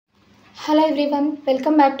Hello everyone,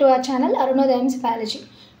 welcome back to our channel Arunodayam's Biology.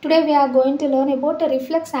 Today we are going to learn about the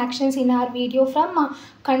reflex actions in our video from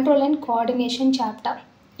Control and Coordination chapter.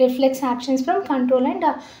 Reflex actions from Control and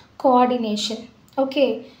Coordination.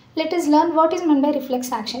 Okay, let us learn what is meant by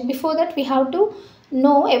reflex action. Before that we have to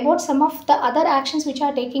know about some of the other actions which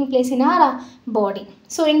are taking place in our body.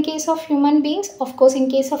 So in case of human beings, of course in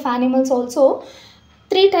case of animals also,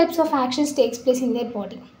 three types of actions takes place in their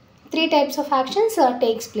body. Three types of actions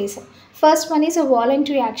takes place. First one is a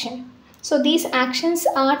voluntary action. So these actions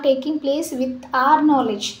are taking place with our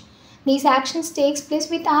knowledge. These actions takes place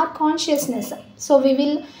with our consciousness. So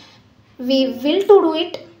we will to do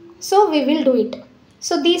it. So we will do it.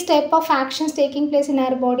 So these type of actions taking place in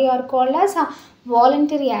our body are called as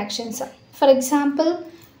voluntary actions. For example,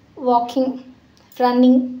 walking,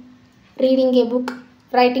 running, reading a book,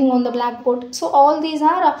 writing on the blackboard. So all these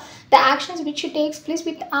are the actions which takes place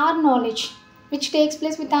with our knowledge, which takes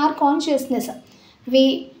place with our consciousness.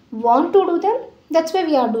 We want to do them, that's why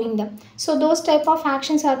we are doing them. So those type of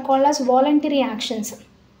actions are called as voluntary actions.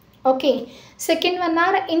 Okay, second one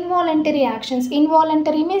are involuntary actions.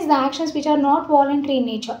 Involuntary means the actions which are not voluntary in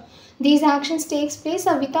nature. These actions takes place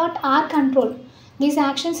without our control. These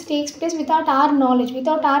actions takes place without our knowledge,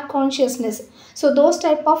 without our consciousness. So those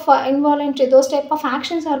type of those type of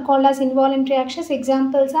actions are called as involuntary actions.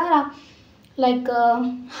 Examples are like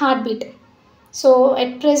heartbeat. So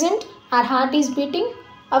at present our heart is beating.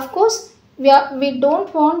 Of course we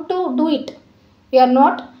don't want to do it. We are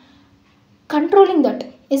not controlling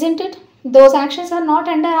that, isn't it? Those actions are not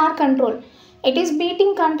under our control. It is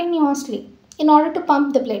beating continuously in order to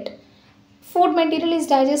pump the blood. Food material is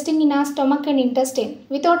digesting in our stomach and intestine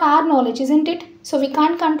without our knowledge, isn't it? So we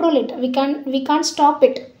can't control it. We can't stop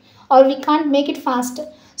it, or we can't make it faster.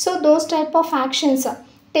 So those type of actions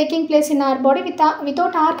taking place in our body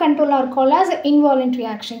without our control are called as involuntary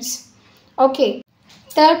actions. Okay.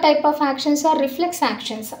 Third type of actions are reflex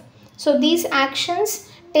actions. So these actions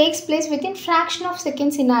takes place within fraction of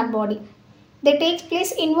seconds in our body. They take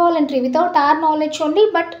place involuntary without our knowledge only,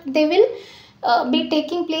 but they will be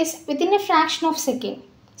taking place within a fraction of second.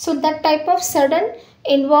 So that type of sudden,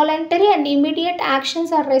 involuntary and immediate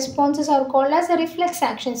actions or responses are called as reflex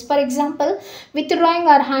actions. For example, withdrawing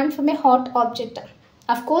our hand from a hot object.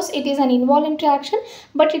 Of course, it is an involuntary action,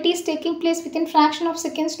 but it is taking place within fraction of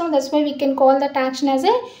seconds now. That's why we can call that action as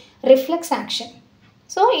a reflex action.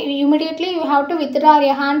 So immediately you have to withdraw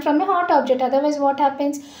your hand from a hot object. Otherwise what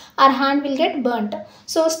happens? Our hand will get burnt.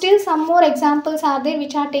 So still some more examples are there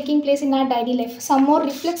which are taking place in our daily life. Some more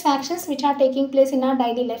reflex actions which are taking place in our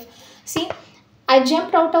daily life. See, I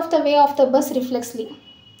jumped out of the way of the bus reflexly.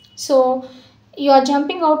 So you are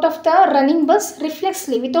jumping out of the running bus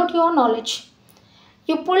reflexly without your knowledge.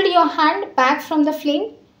 You pulled your hand back from the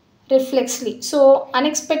flame reflexly. So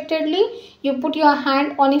unexpectedly you put your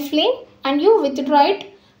hand on a flame and you withdraw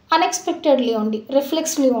it unexpectedly only,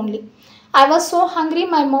 reflexly only. I was so hungry,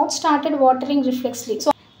 my mouth started watering reflexly.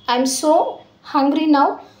 So I am so hungry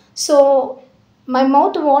now. So my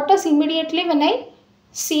mouth waters immediately when I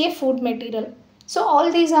see a food material. So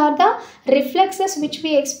all these are the reflexes which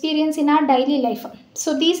we experience in our daily life.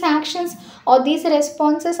 So these actions or these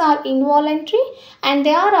responses are involuntary and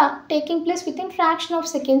they are taking place within fraction of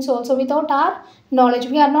seconds also without our knowledge.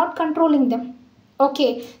 We are not controlling them.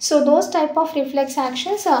 Okay, so those type of reflex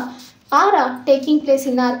actions are taking place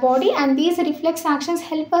in our body, and these reflex actions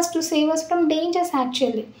help us to save us from dangers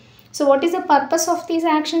actually. So what is the purpose of these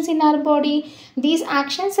actions in our body? These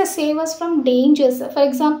actions save us from dangers. For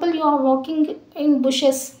example, you are walking in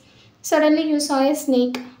bushes. Suddenly you saw a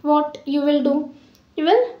snake. What you will do? You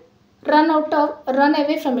will run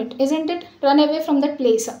away from it, isn't it? Run away from that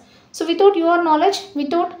place. So without your knowledge,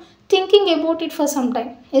 without thinking about it for some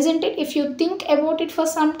time, isn't it? If you think about it for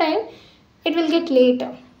some time, it will get late.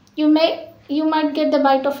 You might get the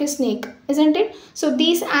bite of a snake, isn't it? So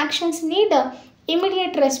these actions need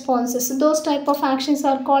immediate responses. Those type of actions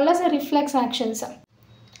are called as reflex actions.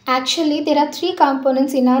 Actually, there are three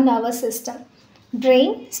components in our nervous system: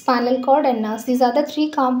 brain, spinal cord and nerves. These are the three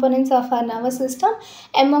components of our nervous system.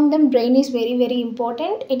 Among them, brain is very, very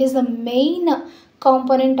important. It is the main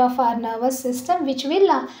component of our nervous system which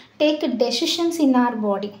will take decisions in our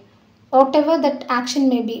body. Whatever that action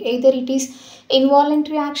may be, either it is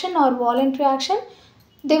involuntary action or voluntary action,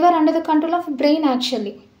 they were under the control of brain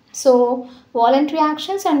actually. So voluntary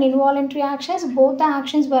actions and involuntary actions, both the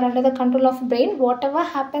actions were under the control of brain. Whatever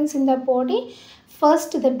happens in the body,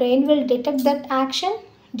 first the brain will detect that action,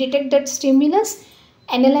 detect that stimulus,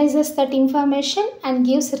 analyzes that information and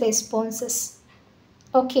gives responses.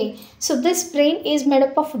 Okay, so this brain is made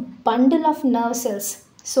up of a bundle of nerve cells.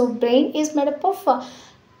 So brain is made up of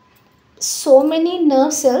so many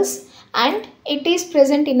nerve cells, and it is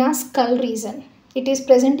present in our skull region. It is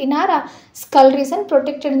present in our skull region,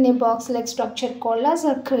 protected in a box-like structure called as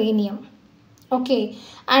a cranium. Okay,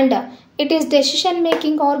 and it is decision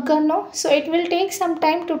making organ, no? So it will take some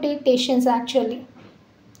time to take decisions actually.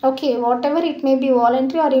 Okay, whatever it may be,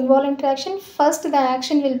 voluntary or involuntary action, first the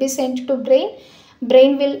action will be sent to brain.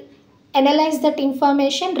 Brain will analyze that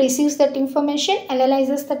information, receives that information,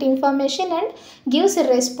 analyzes that information, and gives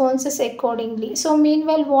responses accordingly. So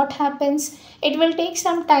meanwhile what happens, it will take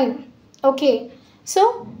some time. Okay,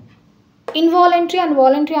 so involuntary and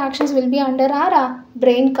voluntary actions will be under our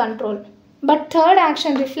brain control. But third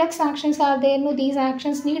action, reflex actions are there. No, these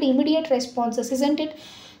actions need immediate responses, isn't it?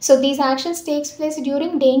 So these actions takes place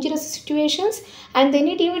during dangerous situations and they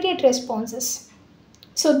need immediate responses.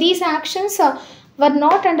 So these actions were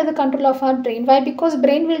not under the control of our brain. Why? Because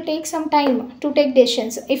brain will take some time to take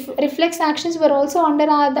decisions. If reflex actions were also under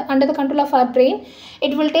the control of our brain,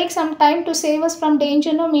 it will take some time to save us from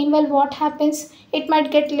danger. No, meanwhile what happens? It might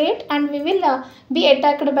get late and we will be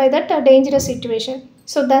attacked by that dangerous situation.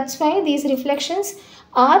 So that's why these reflex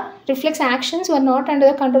actions were not under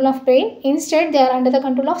the control of brain. Instead, they are under the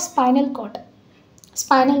control of spinal cord.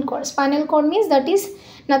 Spinal cord. Spinal cord means that is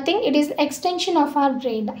nothing. It is extension of our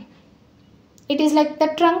brain. It is like the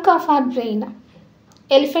trunk of our brain.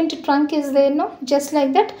 Elephant trunk is there, no? Just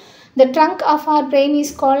like that. The trunk of our brain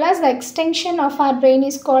is called as, the extension of our brain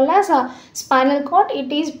is called as a spinal cord.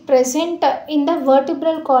 It is present in the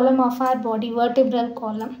vertebral column of our body. Vertebral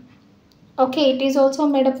column. Okay, it is also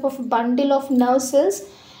made up of bundle of nerve cells.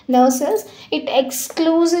 Nerve cells. It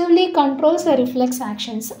exclusively controls the reflex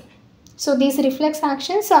actions. So these reflex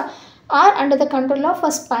actions are under the control of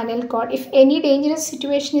a spinal cord. If any dangerous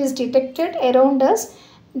situation is detected around us,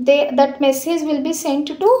 that message will be sent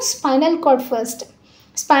to spinal cord first.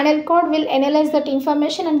 Spinal cord will analyze that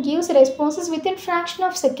information and gives responses within fraction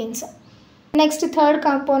of seconds. Next, third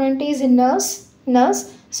component is nerves.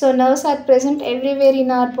 Nerves. So nerves are present everywhere in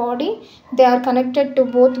our body. They are connected to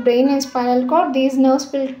both brain and spinal cord. These nerves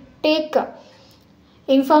will take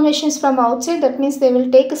informations from outside. That means they will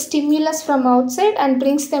take a stimulus from outside and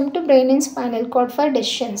brings them to brain and spinal cord for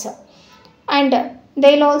decisions. And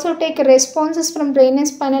they will also take responses from brain and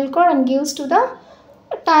spinal cord and gives to the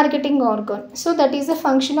targeting organ. So that is the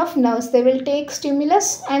function of nerves. They will take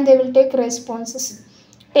stimulus and they will take responses.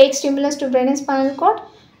 Take stimulus to brain and spinal cord,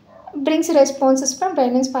 brings responses from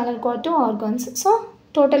brain and spinal cord to organs. So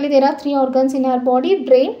totally there are 3 organs in our body.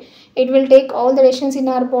 Brain, it will take all the decisions in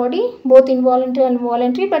our body, both involuntary and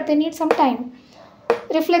voluntary, but they need some time.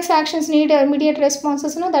 Reflex actions need immediate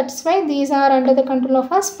responses. No, that's why these are under the control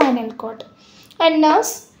of our spinal cord. And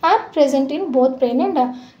nerves are present in both brain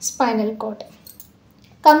and spinal cord.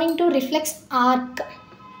 Coming to reflex arc.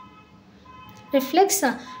 Reflex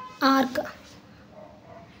arc.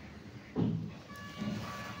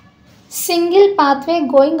 Single pathway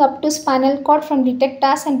going up to spinal cord from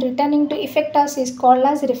detectors and returning to effectors is called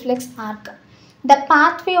as reflex arc. The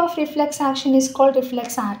pathway of reflex action is called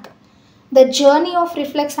reflex arc. The journey of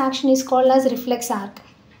reflex action is called as reflex arc.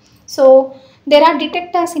 So there are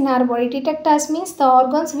detectors in our body. Detectors means the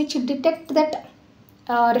organs which detect that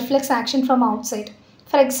reflex action from outside.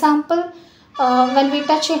 For example, when we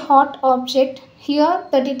touch a hot object, here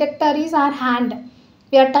the detector is our hand.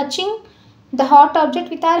 We are touching the hot object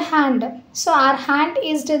with our hand. So our hand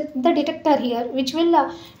is the detector here, which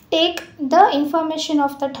will take the information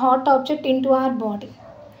of that hot object into our body.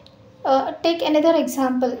 Take another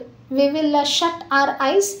example. We will shut our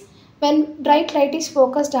eyes when bright light is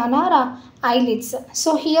focused on our eyelids.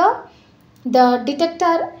 So here the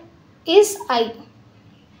detector is eye.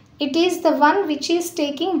 It is the one which is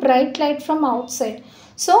taking bright light from outside.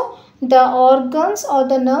 So the organs or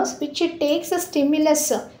the nerves which it takes a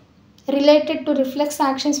stimulus related to reflex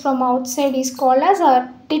actions from outside is called as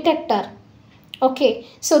a detector. Okay,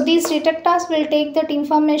 so these detectors will take that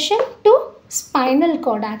information to spinal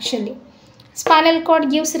cord actually. Spinal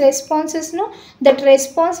cord gives responses, no? That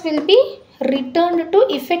response will be returned to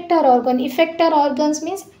effector organ. Effector organs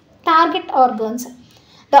means target organs.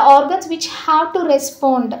 The organs which have to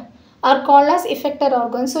respond are called as effector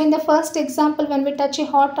organs. So in the first example, when we touch a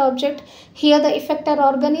hot object, here the effector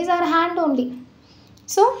organ is our hand only.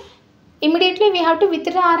 So immediately we have to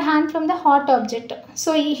withdraw our hand from the hot object.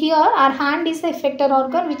 So here our hand is the effector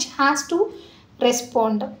organ which has to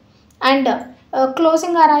respond. And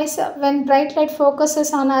closing our eyes when bright light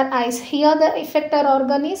focuses on our eyes. Here the effector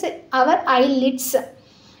organ is our eyelids.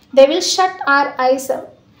 They will shut our eyes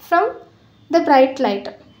from the bright light,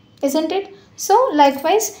 isn't it? So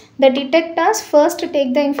likewise, the detectors first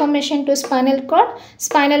take the information to spinal cord.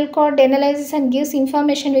 Spinal cord analyzes and gives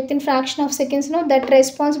information within fraction of seconds. Now that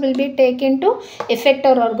response will be taken to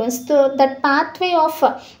effector organs. So that pathway of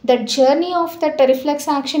the journey of that reflex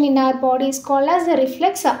action in our body is called as the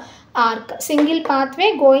reflex arc. Single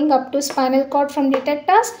pathway going up to spinal cord from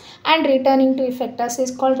detectors and returning to effectors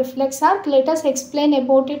is called reflex arc. Let us explain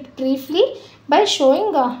about it briefly by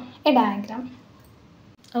showing a diagram.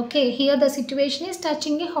 Okay, here the situation is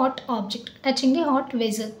touching a hot object, touching a hot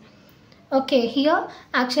vessel. Okay, here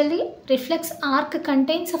actually reflex arc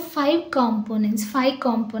contains 5 components.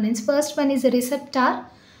 First one is a receptor,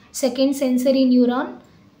 second sensory neuron,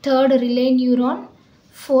 third relay neuron,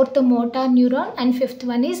 fourth motor neuron, and fifth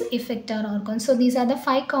one is effector organ. So these are the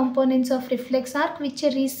 5 components of reflex arc which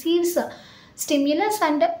receives stimulus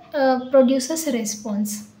and produces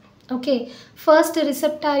response. Okay, first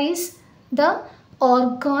receptor is the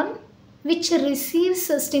organ which receives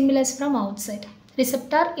stimulus from outside.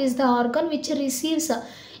 Receptor is the organ which receives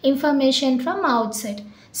information from outside.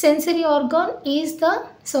 Sensory neuron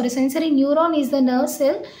is the nerve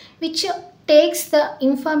cell which takes the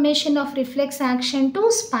information of reflex action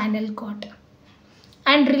to spinal cord.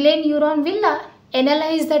 And relay neuron will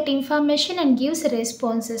analyze that information and gives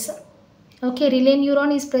responses. Okay, relay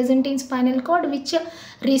neuron is present in spinal cord which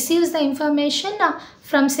receives the information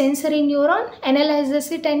from sensory neuron,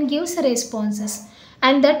 analyzes it and gives responses.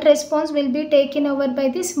 And that response will be taken over by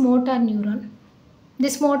this motor neuron.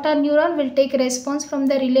 This motor neuron will take response from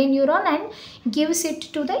the relay neuron and gives it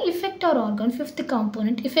to the effector organ, fifth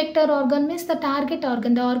component. Effector organ means the target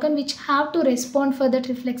organ, the organ which have to respond for that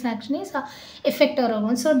reflex action is effector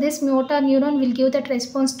organ. So this motor neuron will give that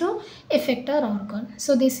response to effector organ.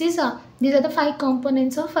 So these are the 5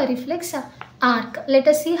 components of a reflex arc. Let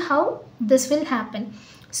us see how this will happen.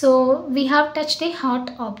 So we have touched a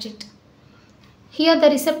hot object. Here the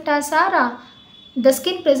receptors are the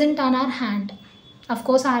skin present on our hand. Of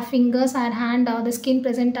course, our fingers, our hand, or the skin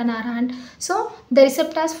present on our hand. So the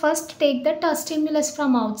receptors first take that stimulus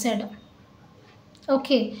from outside.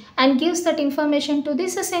 Okay, and gives that information to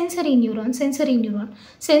this sensory neuron. Sensory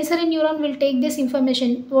neuron will take this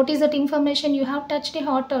information. What is that information? You have touched a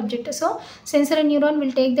hot object. So sensory neuron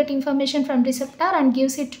will take that information from receptor and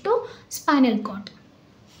gives it to spinal cord.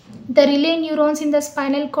 The relay neurons in the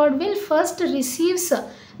spinal cord will first receives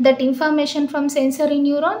that information from sensory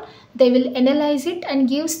neuron. They will analyze it and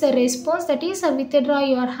gives the response, that is withdraw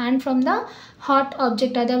your hand from the hot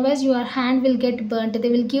object, otherwise your hand will get burnt. They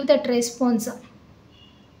will give that response.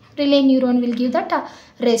 Relay neuron will give that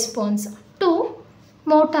response to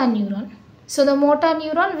motor neuron. So the motor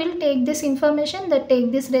neuron will take this information,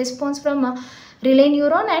 take this response from relay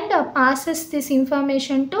neuron and passes this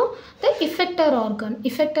information to the effector organ.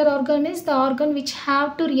 Effector organ is the organ which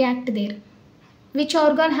have to react there. Which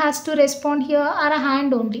organ has to respond here? Are a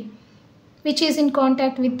hand only, which is in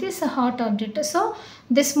contact with this hot object. So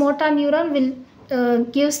this motor neuron will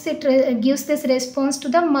gives this response to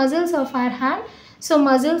the muscles of our hand. So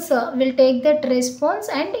muscles will take that response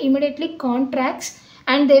and immediately contracts,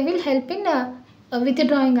 and they will help in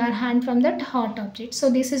withdrawing our hand from that hot object. So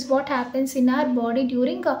this is what happens in our body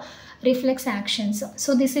during reflex actions.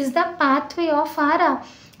 So this is the pathway of our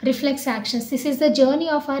reflex actions. This is the journey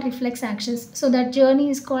of our reflex actions. So that journey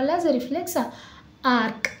is called as a reflex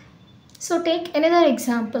arc. So take another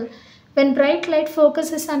example. When bright light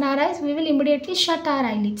focuses on our eyes, we will immediately shut our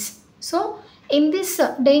eyelids. So in this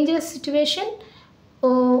dangerous situation,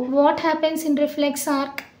 what happens in reflex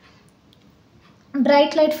arc?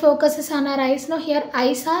 Bright light focuses on our eyes. Now here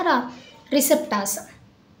eyes are receptors.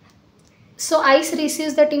 So eyes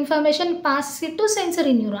receives that information, passes it to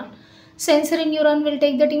sensory neuron. Sensory neuron will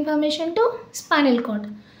take that information to spinal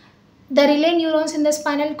cord. The relay neurons in the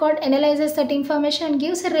spinal cord analyzes that information and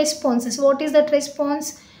gives responses. What is that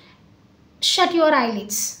response? Shut your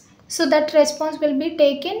eyelids. So that response will be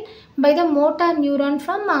taken by the motor neuron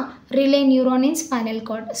from relay neuron in spinal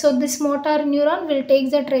cord. So this motor neuron will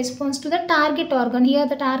take that response to the target organ. Here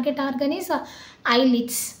the target organ is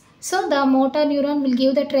eyelids. So the motor neuron will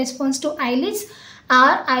give that response to eyelids.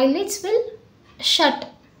 Our eyelids will shut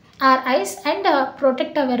our eyes and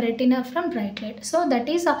protect our retina from bright light. So that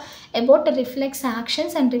is about the reflex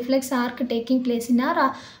actions and reflex arc taking place in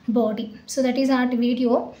our body. So that is our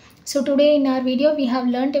video. So today in our video we have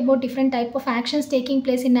learnt about different type of actions taking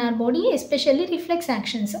place in our body, especially reflex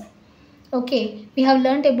actions. Okay, we have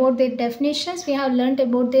learnt about their definitions, we have learnt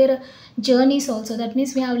about their journeys also. That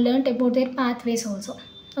means we have learnt about their pathways also.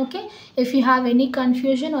 Okay, if you have any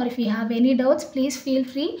confusion or if you have any doubts, please feel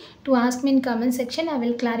free to ask me in comment section. I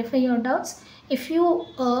will clarify your doubts. If you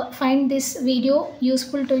find this video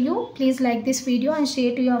useful to you, please like this video and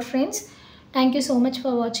share to your friends. Thank you so much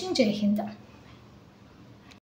for watching. Jai Hind.